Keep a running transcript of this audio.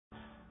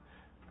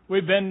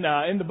We've been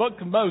in the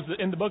books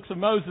of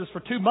Moses for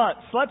 2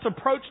 months. Let's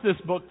approach this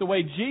book the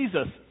way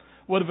Jesus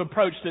would have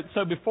approached it.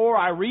 So before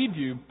I read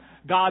you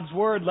God's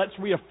Word, let's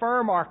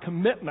reaffirm our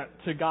commitment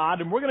to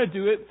God. And we're going to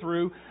do it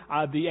through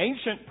the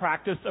ancient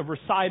practice of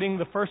reciting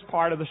the first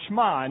part of the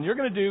Shema. And you're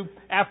going to do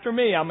after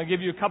me. I'm going to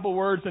give you a couple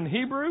words in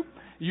Hebrew.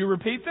 You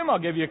repeat them. I'll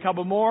give you a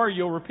couple more.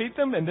 You'll repeat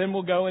them. And then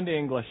we'll go into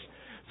English.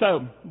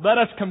 So let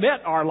us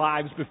commit our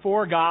lives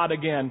before God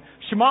again.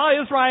 Shema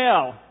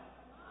Israel.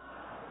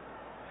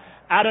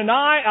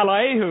 Adonai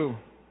Eloheinu.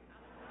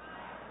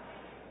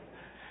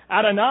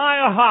 Adonai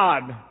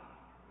Ahad.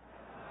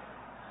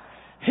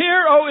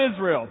 Hear, O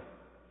Israel.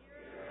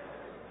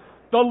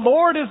 The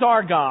Lord is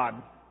our God.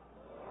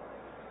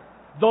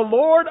 The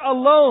Lord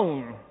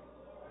alone.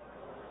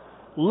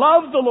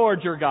 Love the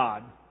Lord your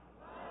God.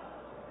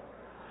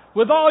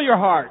 With all your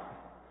heart.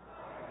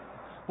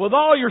 With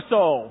all your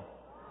soul.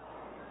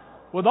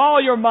 With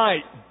all your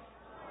might.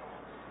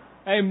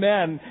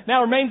 Amen.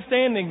 Now remain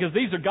standing because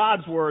these are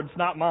God's words,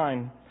 not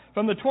mine.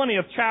 From the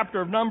 20th chapter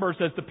of Numbers,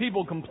 as the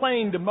people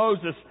complained to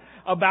Moses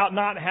about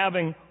not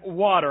having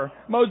water,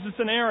 Moses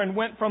and Aaron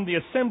went from the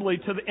assembly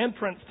to the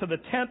entrance to the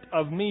tent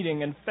of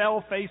meeting and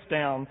fell face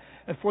down,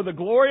 and for the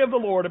glory of the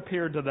Lord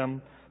appeared to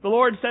them. The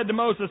Lord said to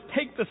Moses,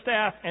 "Take the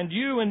staff, and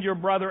you and your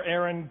brother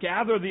Aaron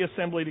gather the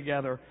assembly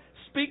together.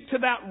 Speak to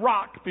that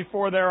rock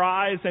before their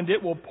eyes, and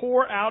it will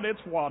pour out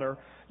its water.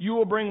 You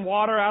will bring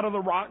water out of the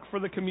rock for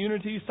the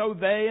community so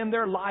they and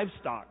their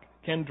livestock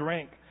can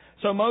drink."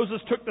 So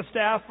Moses took the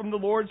staff from the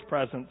Lord's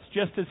presence,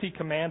 just as he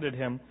commanded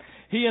him.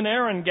 He and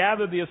Aaron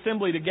gathered the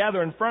assembly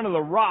together in front of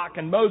the rock,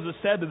 and Moses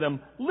said to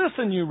them,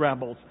 "Listen, you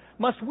rebels,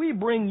 must we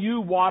bring you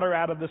water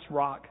out of this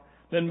rock?"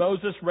 Then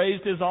Moses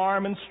raised his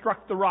arm and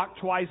struck the rock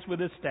twice with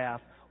his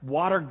staff.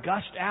 Water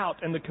gushed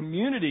out, and the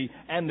community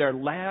and their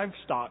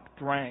livestock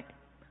drank.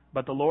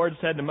 But the Lord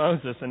said to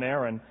Moses and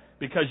Aaron,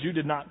 "Because you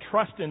did not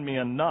trust in me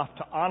enough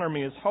to honor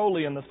me as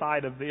holy in the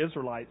sight of the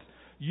Israelites,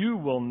 you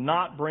will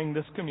not bring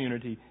this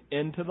community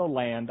into the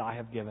land I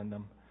have given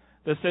them."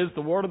 This is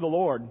the word of the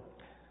Lord.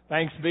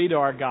 Thanks be to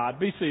our God.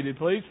 Be seated,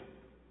 please.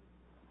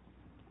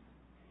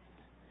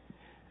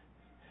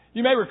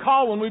 You may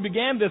recall when we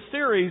began this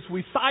series,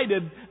 we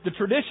cited the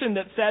tradition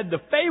that said the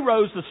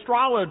Pharaoh's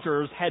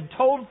astrologers had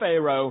told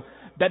Pharaoh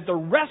that the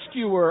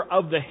rescuer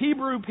of the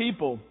Hebrew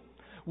people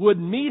would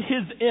meet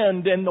his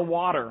end in the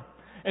water.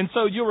 And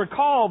so you'll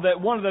recall that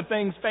one of the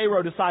things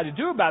Pharaoh decided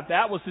to do about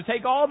that was to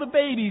take all the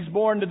babies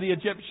born to the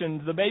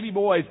Egyptians, the baby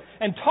boys,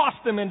 and toss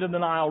them into the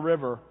Nile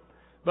River.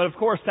 But of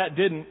course that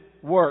didn't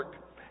work.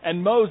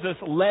 And Moses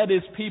led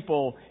his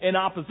people in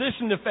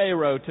opposition to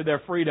Pharaoh to their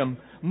freedom.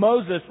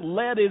 Moses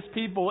led his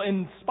people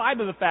in spite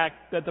of the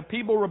fact that the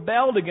people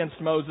rebelled against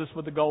Moses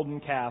with the golden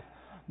calf.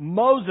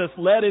 Moses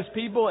led his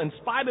people in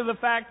spite of the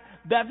fact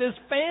that his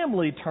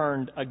family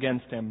turned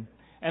against him.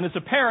 And as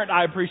a parent,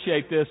 I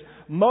appreciate this.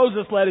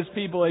 Moses led his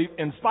people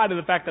in spite of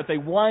the fact that they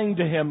whined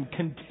to him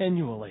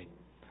continually.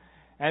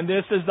 And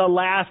this is the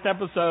last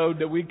episode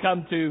that we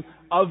come to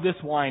of this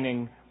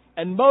whining.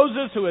 And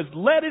Moses, who has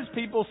led his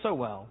people so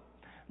well,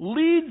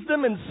 leads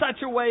them in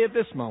such a way at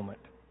this moment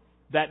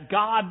that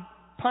God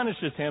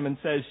punishes him and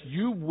says,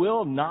 "You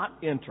will not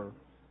enter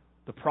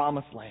the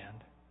promised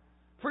land."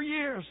 For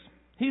years,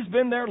 he's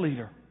been their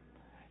leader.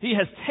 He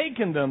has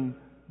taken them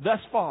thus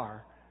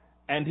far,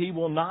 and he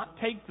will not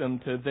take them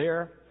to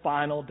their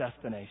final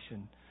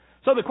destination.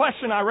 So the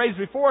question I raise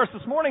before us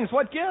this morning is,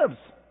 what gives?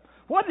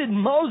 What did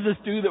Moses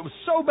do that was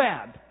so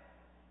bad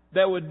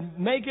that would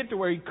make it to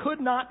where he could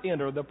not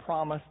enter the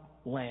promised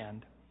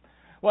land?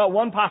 Well,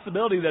 one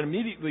possibility that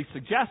immediately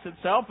suggests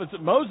itself is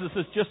that Moses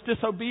is just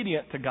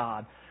disobedient to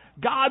God.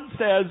 God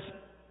says,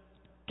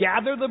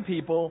 "Gather the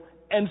people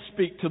and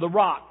speak to the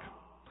rock."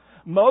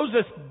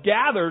 Moses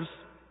gathers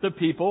the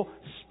people,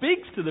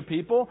 speaks to the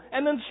people,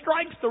 and then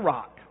strikes the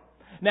rock.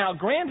 Now,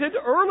 granted,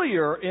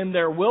 earlier in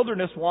their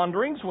wilderness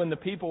wanderings, when the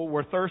people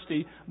were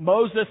thirsty,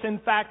 Moses, in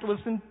fact,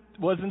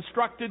 was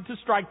instructed to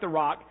strike the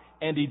rock,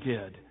 and he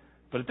did.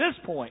 But at this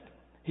point,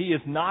 he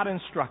is not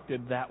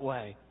instructed that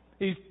way.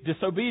 He's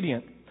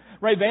disobedient.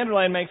 Ray Vander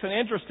Laan makes an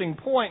interesting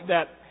point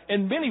that,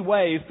 in many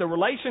ways, the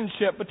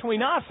relationship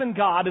between us and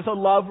God is a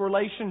love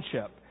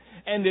relationship.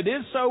 And it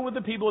is so with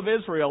the people of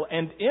Israel.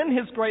 And in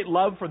His great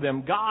love for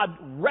them, God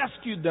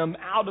rescued them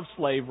out of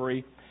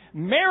slavery,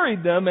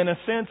 married them, in a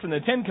sense, in the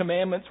Ten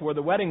Commandments were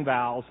the wedding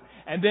vows,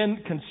 and then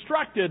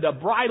constructed a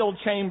bridal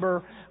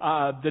chamber,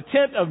 the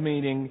tent of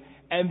meeting,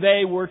 and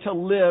they were to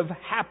live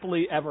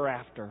happily ever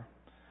after.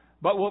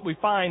 But what we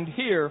find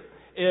here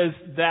is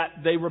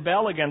that they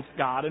rebel against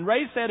God. And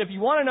Ray said, if you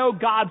want to know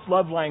God's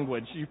love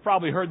language, you've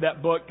probably heard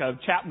that book,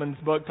 Chapman's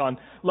book on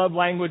love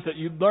language, that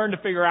you learn to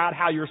figure out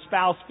how your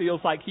spouse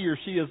feels like he or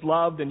she is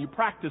loved, and you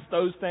practice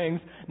those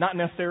things, not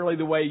necessarily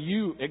the way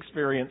you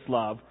experience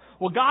love.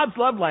 Well, God's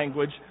love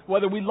language,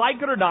 whether we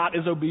like it or not,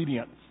 is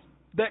obedience.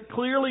 That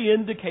clearly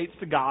indicates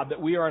to God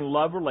that we are in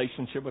love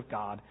relationship with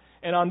God.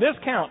 And on this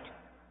count,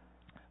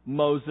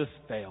 Moses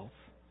fails.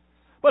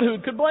 But who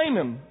could blame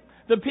him?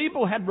 The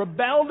people had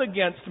rebelled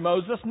against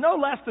Moses no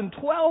less than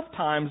 12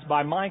 times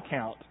by my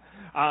count.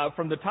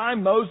 From the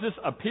time Moses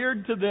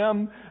appeared to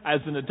them as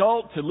an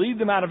adult to lead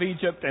them out of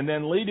Egypt and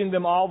then leading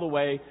them all the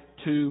way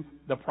to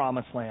the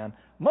Promised Land.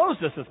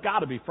 Moses has got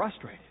to be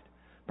frustrated.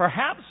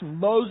 Perhaps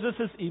Moses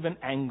is even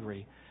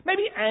angry.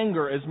 Maybe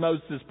anger is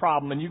Moses'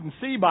 problem, and you can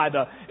see by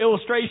the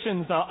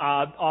illustrations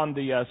on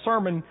the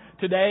sermon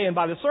today and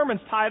by the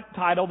sermon's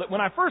title that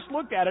when I first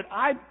looked at it,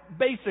 I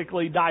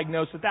basically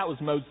diagnosed that was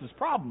Moses'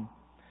 problem,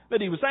 that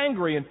he was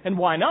angry, and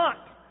why not?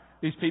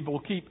 These people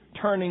keep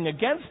turning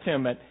against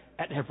him at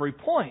every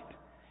point.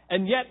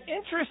 And yet,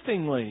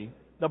 interestingly,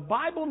 the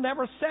Bible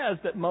never says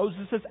that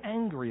Moses is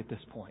angry at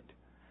this point.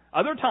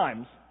 Other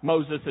times,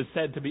 Moses is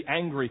said to be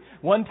angry.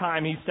 One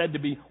time he's said to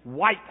be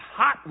white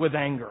hot with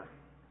anger.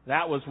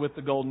 That was with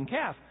the golden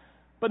calf.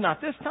 But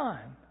not this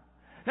time.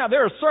 Now,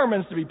 there are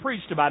sermons to be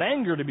preached about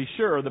anger, to be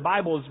sure. The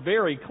Bible is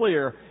very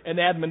clear in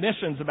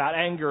admonitions about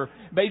anger.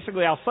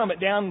 Basically, I'll sum it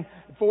down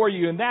for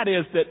you, and that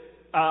is that,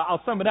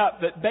 I'll sum it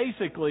up, that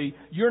basically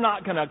you're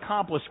not going to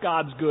accomplish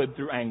God's good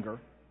through anger.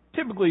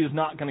 Typically is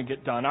not going to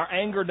get done. Our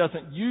anger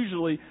doesn't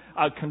usually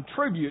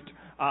contribute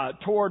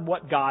toward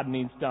what God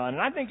needs done. And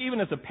I think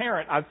even as a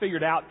parent, I've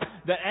figured out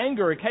that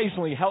anger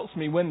occasionally helps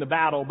me win the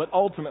battle, but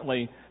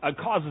ultimately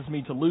causes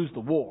me to lose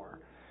the war.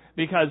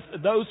 Because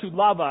those who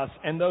love us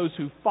and those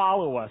who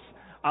follow us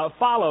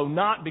follow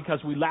not because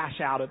we lash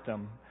out at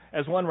them.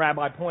 As one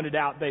rabbi pointed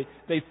out,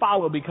 they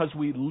follow because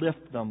we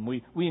lift them,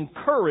 we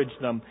encourage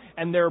them,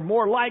 and they're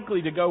more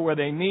likely to go where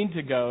they need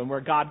to go and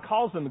where God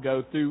calls them to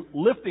go through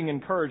lifting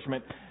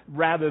encouragement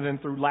rather than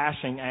through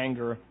lashing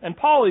anger. And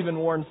Paul even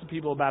warns the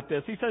people about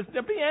this. He says,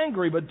 be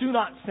angry, but do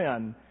not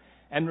sin.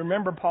 And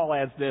remember, Paul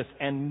adds this,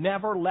 and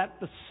never let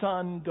the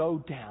sun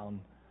go down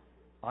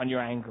on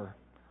your anger.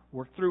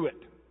 Work through it.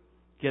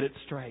 Get it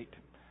straight.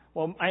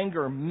 Well,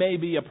 anger may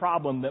be a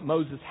problem that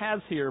Moses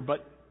has here,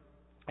 but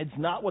it's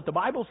not what the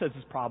Bible says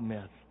his problem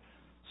is.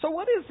 So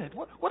what is it?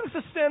 What is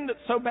the sin that's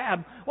so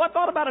bad? Well, I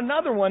thought about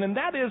another one, and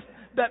that is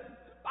that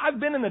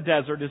I've been in the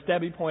desert, as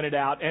Debbie pointed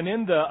out, and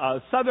in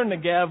the southern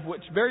Negev,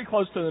 which is very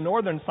close to the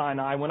northern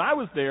Sinai. When I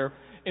was there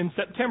in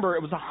September,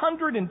 it was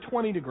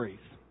 120 degrees.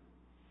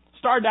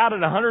 Started out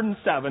at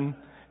 107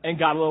 and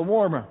got a little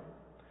warmer.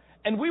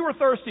 And we were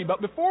thirsty,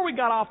 but before we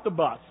got off the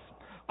bus,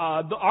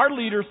 our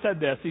leader said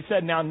this. He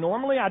said, now,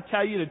 normally I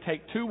tell you to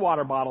take 2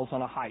 water bottles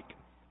on a hike.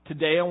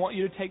 Today I want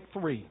you to take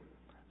 3.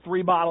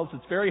 3 bottles.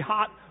 It's very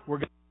hot.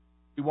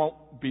 We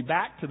won't be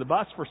back to the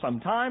bus for some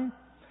time.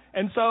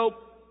 And so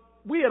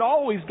we had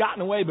always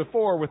gotten away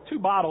before with 2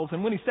 bottles.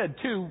 And when he said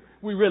 2,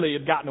 we really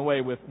had gotten away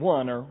with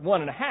 1 or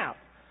 1.5.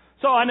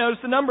 So I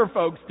noticed a number of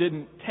folks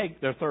didn't take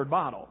their 3rd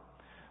bottle.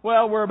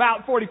 Well, we're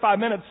about 45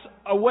 minutes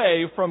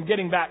away from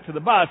getting back to the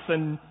bus,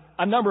 and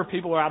a number of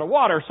people are out of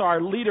water. So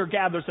our leader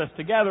gathers us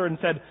together and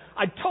said,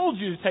 I told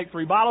you to take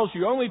 3 bottles.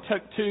 You only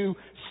took 2.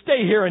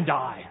 Stay here and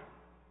die.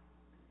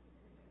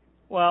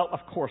 Well, of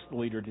course the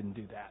leader didn't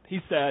do that. He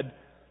said,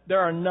 there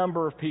are a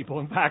number of people,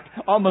 in fact,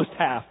 almost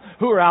half,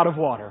 who are out of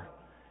water.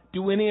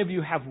 Do any of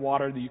you have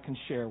water that you can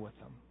share with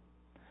them?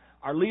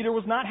 Our leader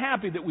was not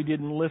happy that we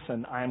didn't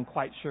listen, I am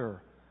quite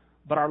sure.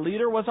 But our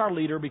leader was our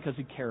leader because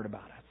he cared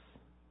about us.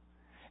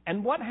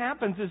 And what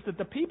happens is that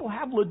the people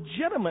have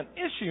legitimate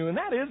issue, and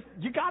that is,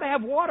 you got to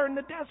have water in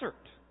the desert.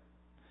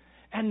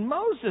 And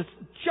Moses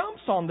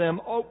jumps on them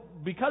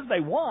because they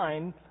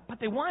whine, but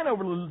they whine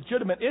over a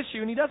legitimate issue,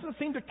 and he doesn't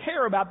seem to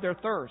care about their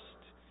thirst.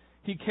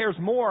 He cares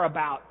more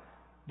about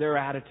their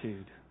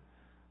attitude.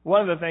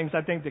 One of the things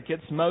I think that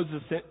gets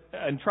Moses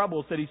in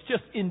trouble is that he's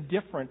just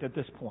indifferent at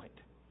this point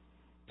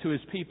to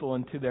his people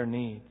and to their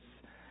needs.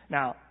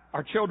 Now,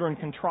 our children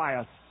can try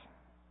us.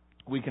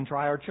 We can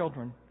try our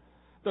children.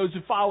 Those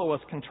who follow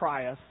us can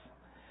try us.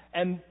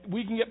 And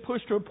we can get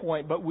pushed to a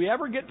point, but we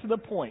ever get to the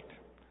point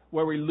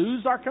where we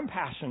lose our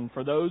compassion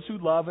for those who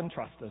love and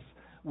trust us,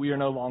 we are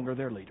no longer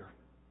their leader.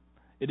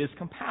 It is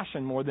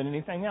compassion more than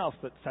anything else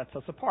that sets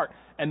us apart.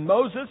 And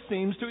Moses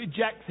seems to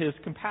eject his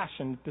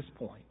compassion at this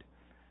point.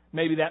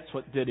 Maybe that's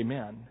what did him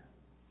in.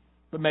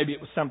 But maybe it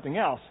was something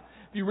else.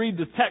 If you read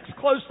the text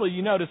closely,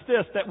 you notice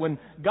this, that when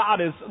God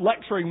is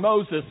lecturing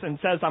Moses and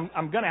says,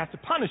 I'm going to have to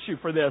punish you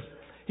for this,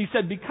 he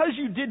said, because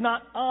you did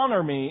not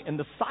honor me in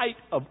the sight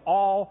of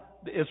all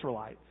the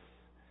Israelites.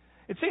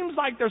 It seems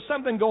like there's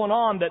something going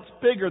on that's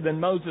bigger than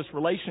Moses'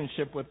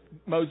 relationship with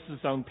Moses'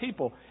 own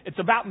people. It's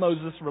about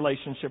Moses'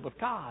 relationship with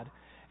God.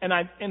 And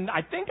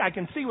I think I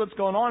can see what's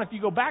going on. If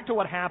you go back to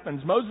what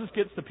happens, Moses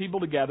gets the people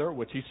together,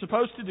 which he's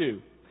supposed to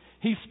do.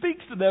 He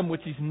speaks to them,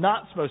 which he's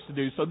not supposed to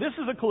do. So this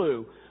is a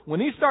clue.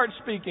 When he starts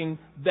speaking,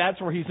 that's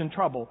where he's in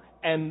trouble.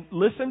 And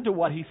listen to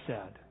what he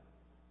said.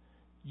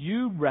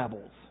 You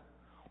rebels,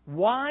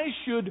 why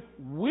should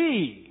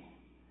we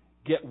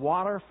get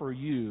water for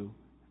you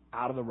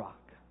out of the rock?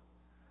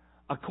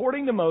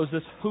 According to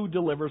Moses, who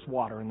delivers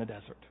water in the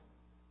desert?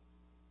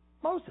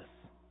 Moses.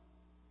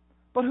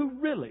 But who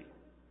really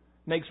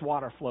makes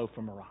water flow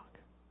from a rock?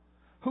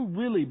 Who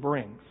really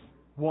brings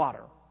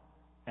water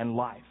and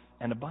life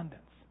and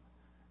abundance?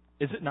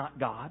 Is it not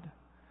God?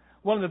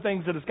 One of the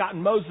things that has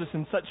gotten Moses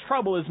in such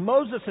trouble is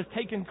Moses has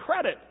taken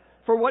credit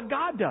for what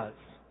God does.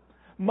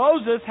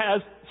 Moses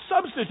has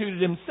substituted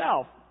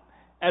himself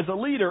as a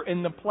leader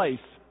in the place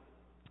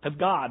of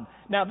God.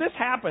 Now, this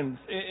happens,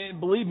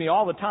 believe me,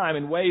 all the time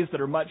in ways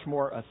that are much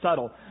more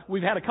subtle.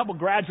 We've had a couple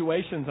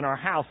graduations in our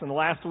house in the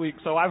last week,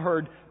 so I've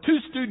heard 2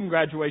 student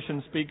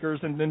graduation speakers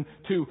and then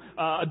 2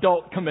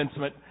 adult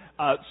commencement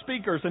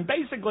speakers. And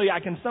basically, I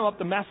can sum up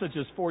the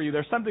messages for you.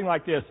 There's something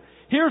like this.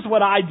 Here's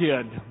what I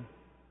did.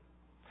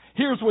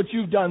 Here's what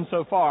you've done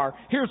so far.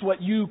 Here's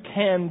what you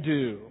can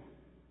do.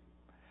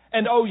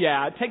 And oh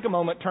yeah, take a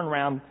moment, turn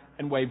around,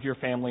 and wave to your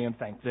family and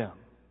thank them.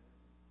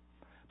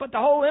 But the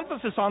whole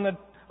emphasis on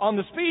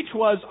the speech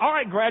was, all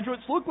right,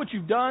 graduates, look what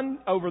you've done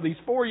over these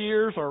 4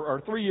 years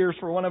or 3 years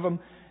for one of them.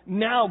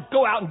 Now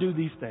go out and do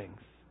these things.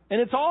 And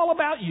it's all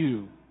about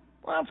you.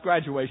 Well, it's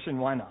graduation,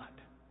 why not?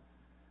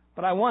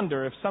 But I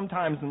wonder if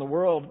sometimes in the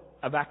world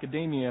of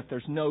academia, if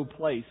there's no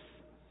place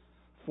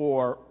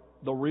for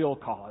the real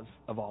cause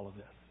of all of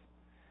this.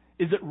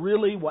 Is it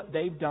really what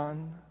they've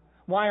done?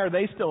 Why are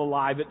they still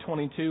alive at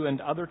 22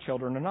 and other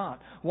children are not?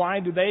 Why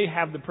do they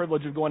have the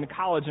privilege of going to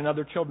college and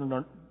other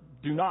children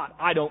do not?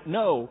 I don't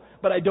know,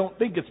 but I don't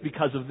think it's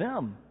because of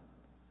them.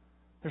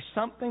 There's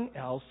something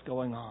else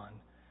going on.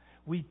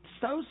 We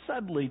so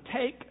subtly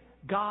take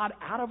God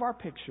out of our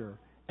picture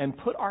and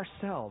put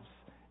ourselves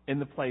in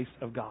the place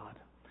of God.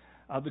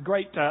 The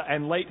great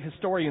and late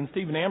historian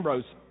Stephen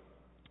Ambrose,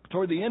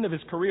 toward the end of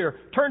his career,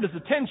 turned his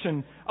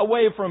attention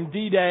away from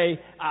D-Day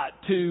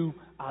to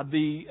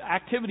the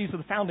activities of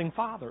the Founding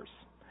Fathers.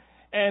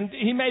 And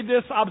he made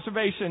this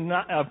observation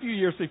a few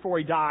years before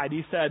he died.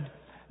 He said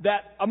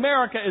that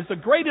America is the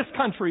greatest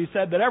country, he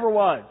said, that ever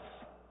was.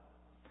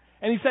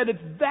 And he said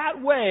it's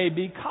that way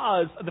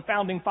because of the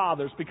Founding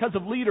Fathers, because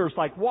of leaders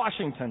like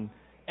Washington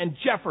and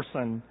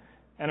Jefferson,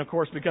 and of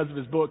course because of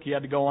his book he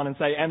had to go on and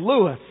say, and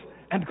Lewis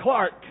and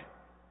Clark.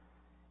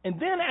 And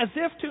then, as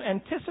if to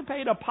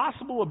anticipate a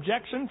possible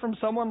objection from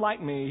someone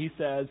like me, he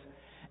says,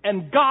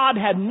 and God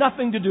had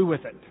nothing to do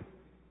with it.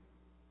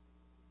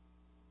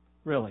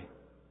 Really.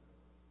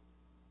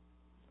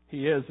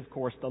 He is, of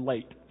course, the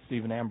late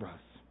Stephen Ambrose.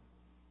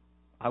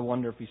 I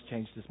wonder if he's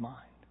changed his mind.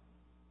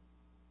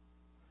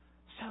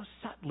 So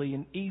subtly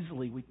and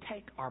easily we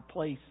take our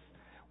place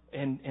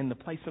in the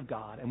place of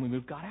God and we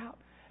move God out.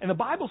 And the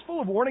Bible's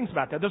full of warnings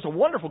about that. There's a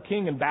wonderful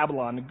king in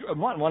Babylon,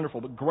 not wonderful,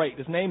 but great.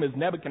 His name is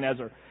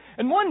Nebuchadnezzar.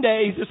 And one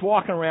day he's just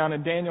walking around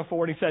in Daniel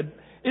 4 and he said,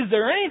 is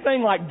there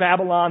anything like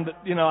Babylon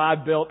that,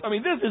 I've built? I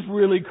mean, this is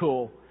really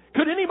cool.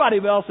 Could anybody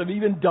else have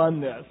even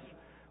done this?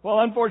 Well,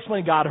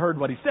 unfortunately, God heard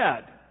what he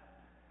said.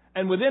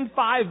 And within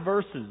 5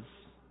 verses,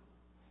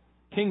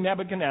 King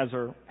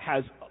Nebuchadnezzar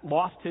has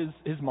lost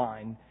his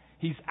mind.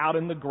 He's out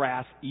in the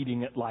grass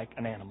eating it like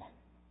an animal.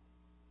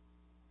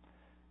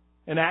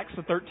 In Acts,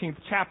 the 13th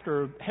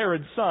chapter,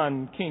 Herod's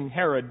son, King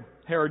Herod,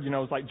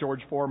 is like George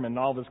Foreman.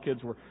 All of his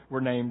kids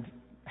were named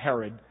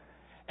Herod.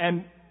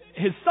 And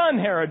his son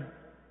Herod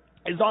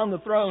is on the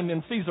throne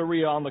in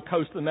Caesarea on the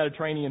coast of the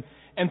Mediterranean.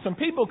 And some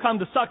people come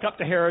to suck up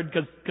to Herod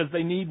because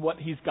they need what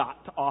he's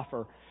got to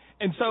offer.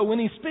 And so when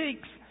he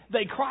speaks,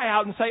 they cry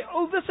out and say,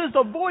 oh, this is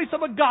the voice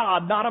of a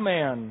God, not a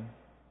man.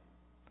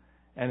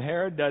 And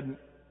Herod doesn't,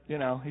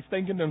 he's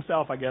thinking to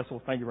himself, I guess,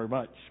 well, thank you very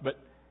much. But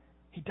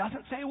he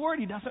doesn't say a word.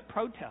 He doesn't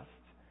protest.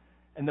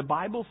 And the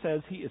Bible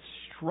says he is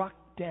struck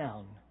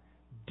down,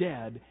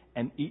 dead,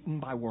 and eaten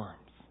by worms.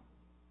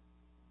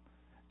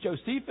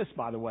 Josephus,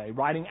 by the way,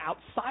 writing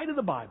outside of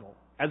the Bible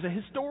as a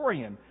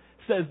historian,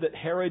 says that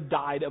Herod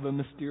died of a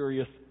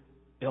mysterious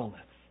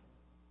illness.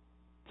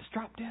 Just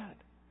dropped dead.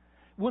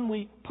 When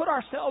we put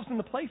ourselves in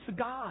the place of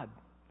God,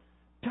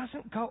 it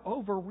doesn't go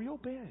over real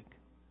big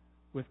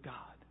with God.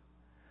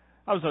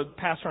 I was a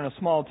pastor in a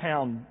small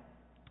town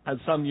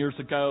some years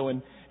ago,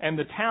 and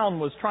the town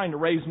was trying to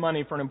raise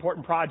money for an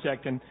important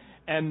project,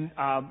 and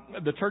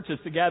the churches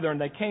together, and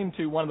they came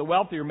to one of the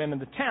wealthier men in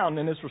the town,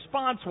 and his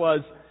response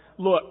was,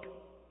 look,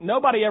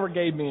 nobody ever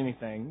gave me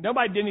anything.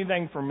 Nobody did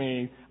anything for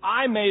me.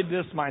 I made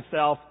this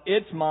myself.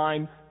 It's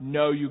mine.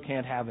 No, you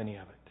can't have any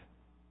of it.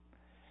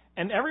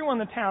 And everyone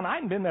in the town, I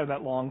hadn't been there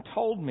that long,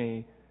 told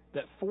me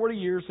that 40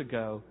 years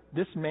ago,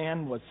 this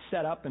man was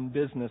set up in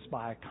business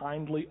by a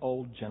kindly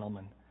old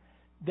gentleman.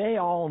 They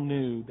all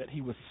knew that he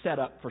was set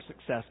up for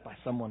success by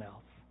someone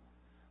else.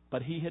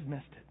 But he had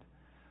missed it.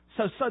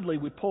 So suddenly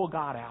we pull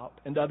God out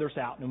and others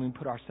out and we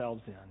put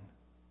ourselves in.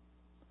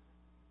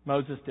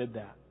 Moses did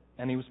that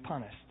and he was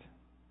punished.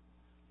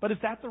 But is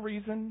that the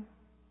reason?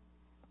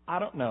 I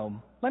don't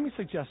know. Let me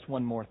suggest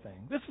one more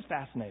thing. This is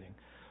fascinating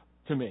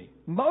to me.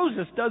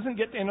 Moses doesn't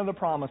get to enter the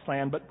promised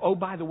land, but oh,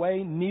 by the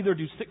way, neither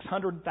do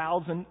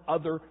 600,000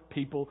 other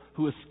people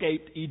who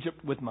escaped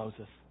Egypt with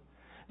Moses.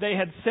 They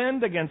had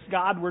sinned against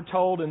God, we're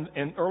told, and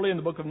early in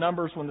the book of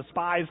Numbers when the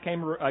spies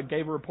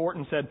gave a report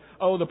and said,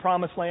 oh, the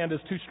promised land is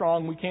too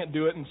strong, we can't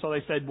do it. And so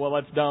they said, well,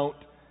 let's don't.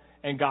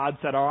 And God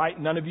said, all right,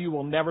 none of you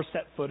will never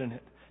set foot in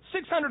it.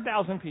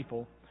 600,000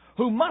 people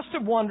who must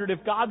have wondered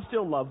if God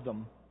still loved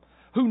them,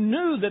 who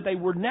knew that they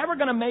were never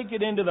going to make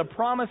it into the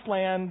promised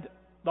land,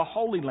 the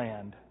Holy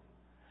Land,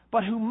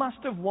 but who must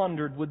have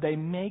wondered, would they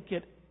make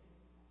it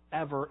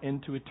ever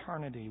into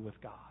eternity with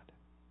God?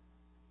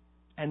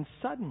 And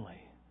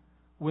suddenly,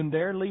 when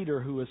their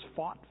leader who has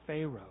fought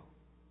Pharaoh,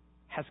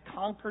 has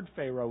conquered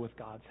Pharaoh with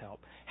God's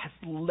help, has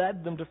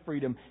led them to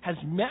freedom, has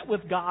met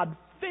with God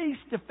face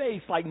to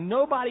face like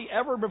nobody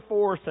ever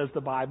before, says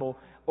the Bible,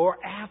 or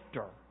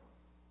after,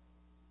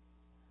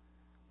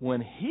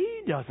 when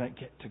he doesn't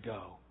get to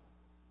go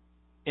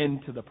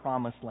into the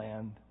promised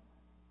land,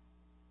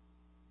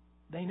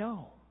 they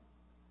know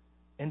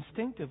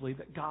instinctively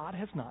that God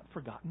has not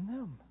forgotten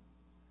them.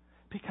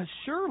 Because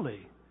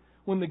surely,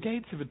 when the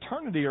gates of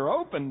eternity are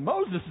open,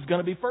 Moses is going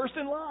to be first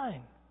in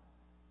line.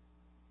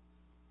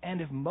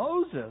 And if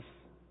Moses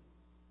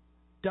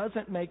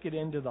doesn't make it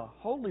into the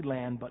Holy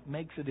Land but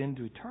makes it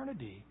into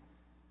eternity,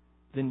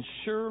 then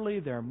surely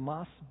there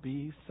must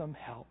be some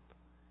help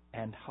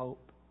and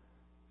hope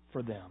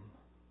for them.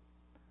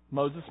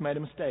 Moses made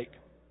a mistake.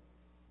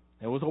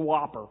 It was a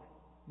whopper,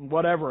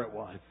 whatever it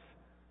was.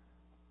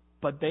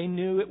 But they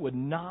knew it would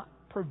not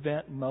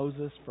prevent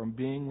Moses from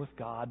being with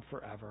God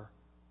forever.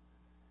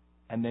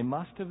 And they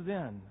must have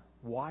then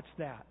watched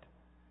that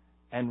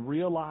and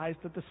realized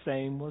that the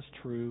same was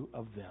true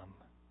of them.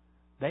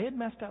 They had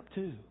messed up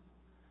too.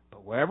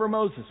 But wherever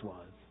Moses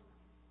was,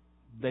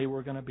 they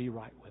were going to be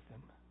right with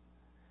him.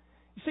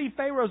 You see,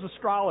 Pharaoh's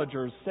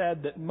astrologers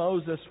said that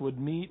Moses would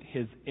meet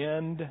his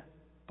end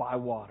by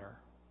water.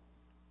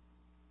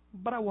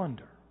 But I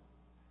wonder,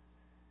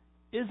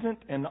 isn't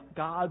in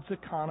God's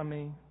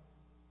economy,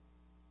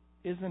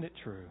 isn't it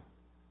true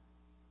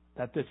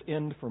that this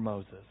end for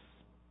Moses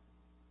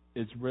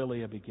is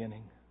really a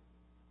beginning?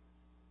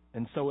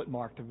 And so it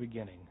marked a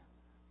beginning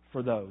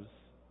for those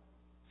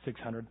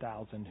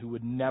 600,000 who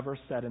would never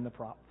set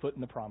foot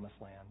in the promised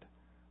land,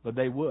 but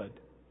they would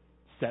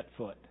set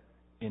foot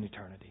in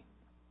eternity.